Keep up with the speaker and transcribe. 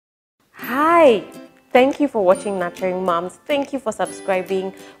Hi, thank you for watching Nurturing Moms. Thank you for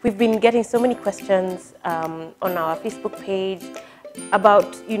subscribing. We've been getting so many questions on our Facebook page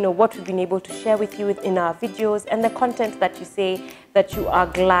about what we've been able to share with you in our videos and the content that you say that you are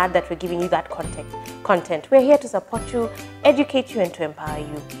glad that we're giving you that content. We're here to support you, educate you, and to empower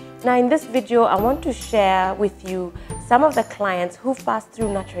you. Now in this video, I want to share with you some of the clients who've passed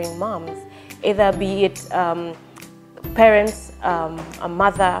through Nurturing Moms, either be it parents, a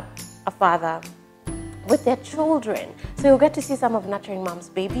mother, a father, with their children. So you'll get to see some of Nurturing Moms'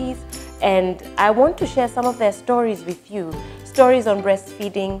 babies, and I want to share some of their stories with you. Stories on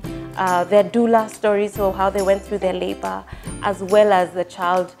breastfeeding, their doula stories, so how they went through their labor, as well as the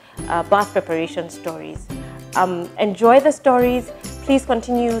child birth preparation stories. Enjoy the stories. Please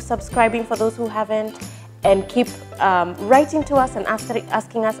continue subscribing for those who haven't, and keep writing to us and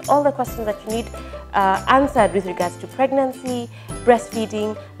asking us all the questions that you need answered with regards to pregnancy,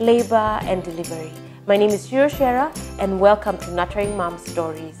 breastfeeding, labor, and delivery. My name is Shiro Shera, and welcome to Nurturing Mom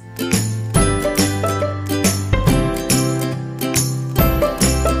Stories.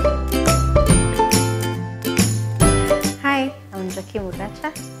 Hi, I'm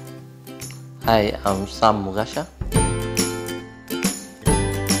Mugachas. Hi, I'm Sam Mugachas.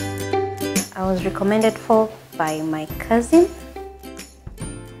 I was recommended for by my cousin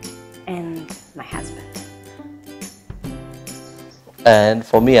and my husband. And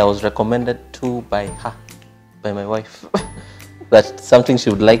for me, I was recommended to by my wife. That's something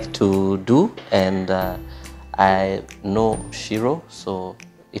she would like to do, and I know Shiro, so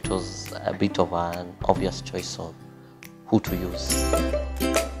it was a bit of an obvious choice of who to use.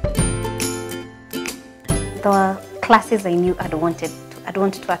 There were classes I knew I'd wanted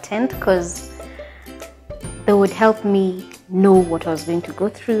to attend because they would help me know what I was going to go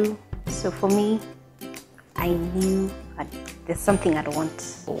through. So for me, I knew there's something I'd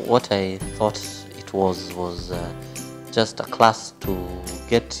want. What I thought it was just a class to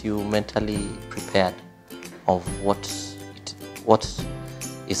get you mentally prepared of what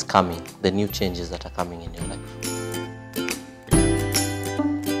is coming, the new changes that are coming in your life.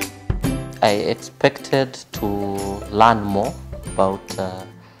 I expected to learn more about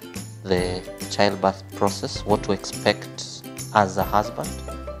the childbirth process, what to expect as a husband,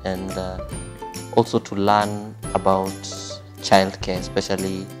 and also to learn about childcare,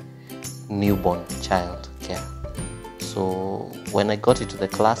 especially newborn child care. So when I got into the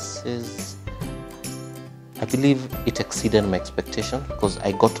classes, I believe it exceeded my expectation because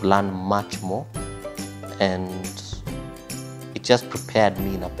I got to learn much more, and it just prepared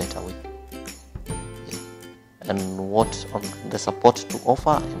me in a better way. And what on the support to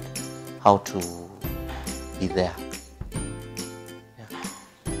offer and how to be there.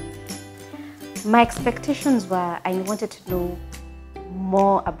 My expectations were I wanted to know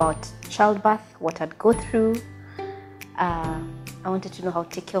more about childbirth, what I'd go through. I wanted to know how to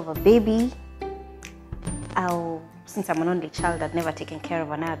take care of a baby. Since I'm an only child, I'd never taken care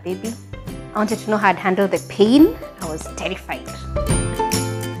of another baby. I wanted to know how I'd handle the pain. I was terrified.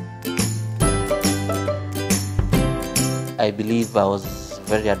 I believe I was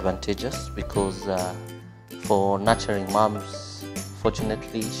very advantageous because for Nurturing Moms,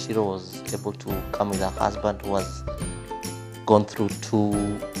 fortunately, Shiro was able to come with her husband who has gone through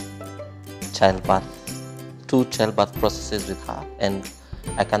two childbirth processes with her, and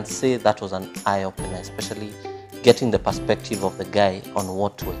I can say that was an eye-opener, especially getting the perspective of the guy on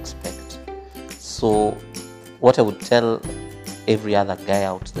what to expect. So what I would tell every other guy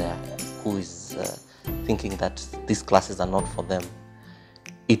out there who is thinking that these classes are not for them,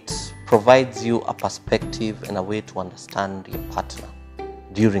 it provides you a perspective and a way to understand your partner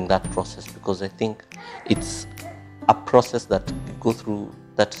during that process, because I think it's a process that you go through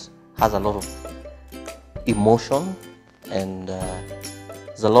that has a lot of emotion, and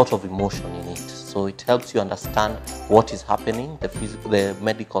there's a lot of emotion in it. So it helps you understand what is happening, the physical, the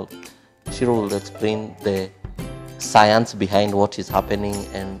medical. Shiro will explain the science behind what is happening,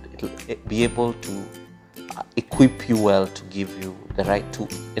 and it'll be able to equip you well to give you the right to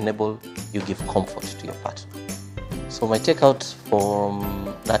enable you give comfort to your partner. So my takeout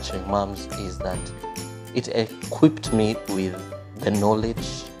from Nurturing Moms is that it equipped me with the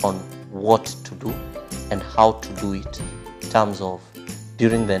knowledge on what to do and how to do it in terms of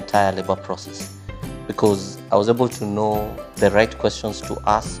during the entire labor process, because I was able to know the right questions to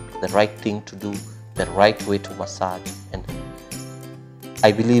ask, the right thing to do, the right way to massage, and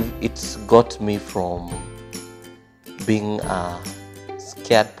I believe it's got me from being a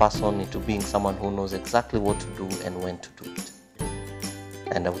scared person into being someone who knows exactly what to do and when to do it.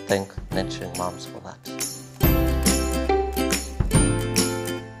 And I would thank Nurturing Moms for that.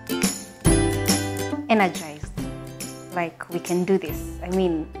 energized. Like, we can do this. I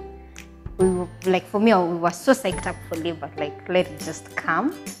mean, we were, like, for me, we were so psyched up for labor. Like, let it just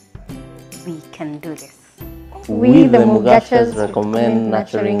come. We can do this. We, the Mugachas, recommend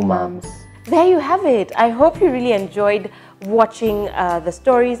nurturing moms. There you have it. I hope you really enjoyed watching the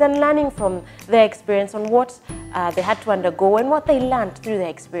stories and learning from their experience on what they had to undergo and what they learned through their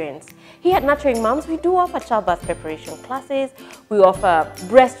experience. Here at Nurturing Moms, we do offer childbirth preparation classes, we offer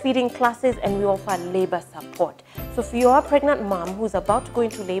breastfeeding classes, and we offer labor support. So if you are a pregnant mom who's about to go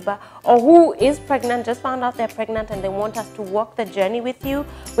into labor, or who is pregnant, just found out they're pregnant and they want us to walk the journey with you,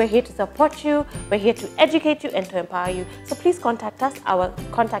 we're here to support you, we're here to educate you and to empower you. So please contact us. Our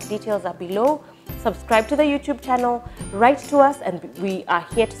contact details are below. Subscribe to the YouTube channel, write to us, and we are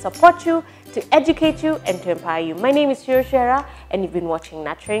here to support you, to educate you, and to empower you. My name is Shira, and you've been watching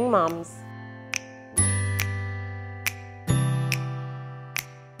Nurturing Moms.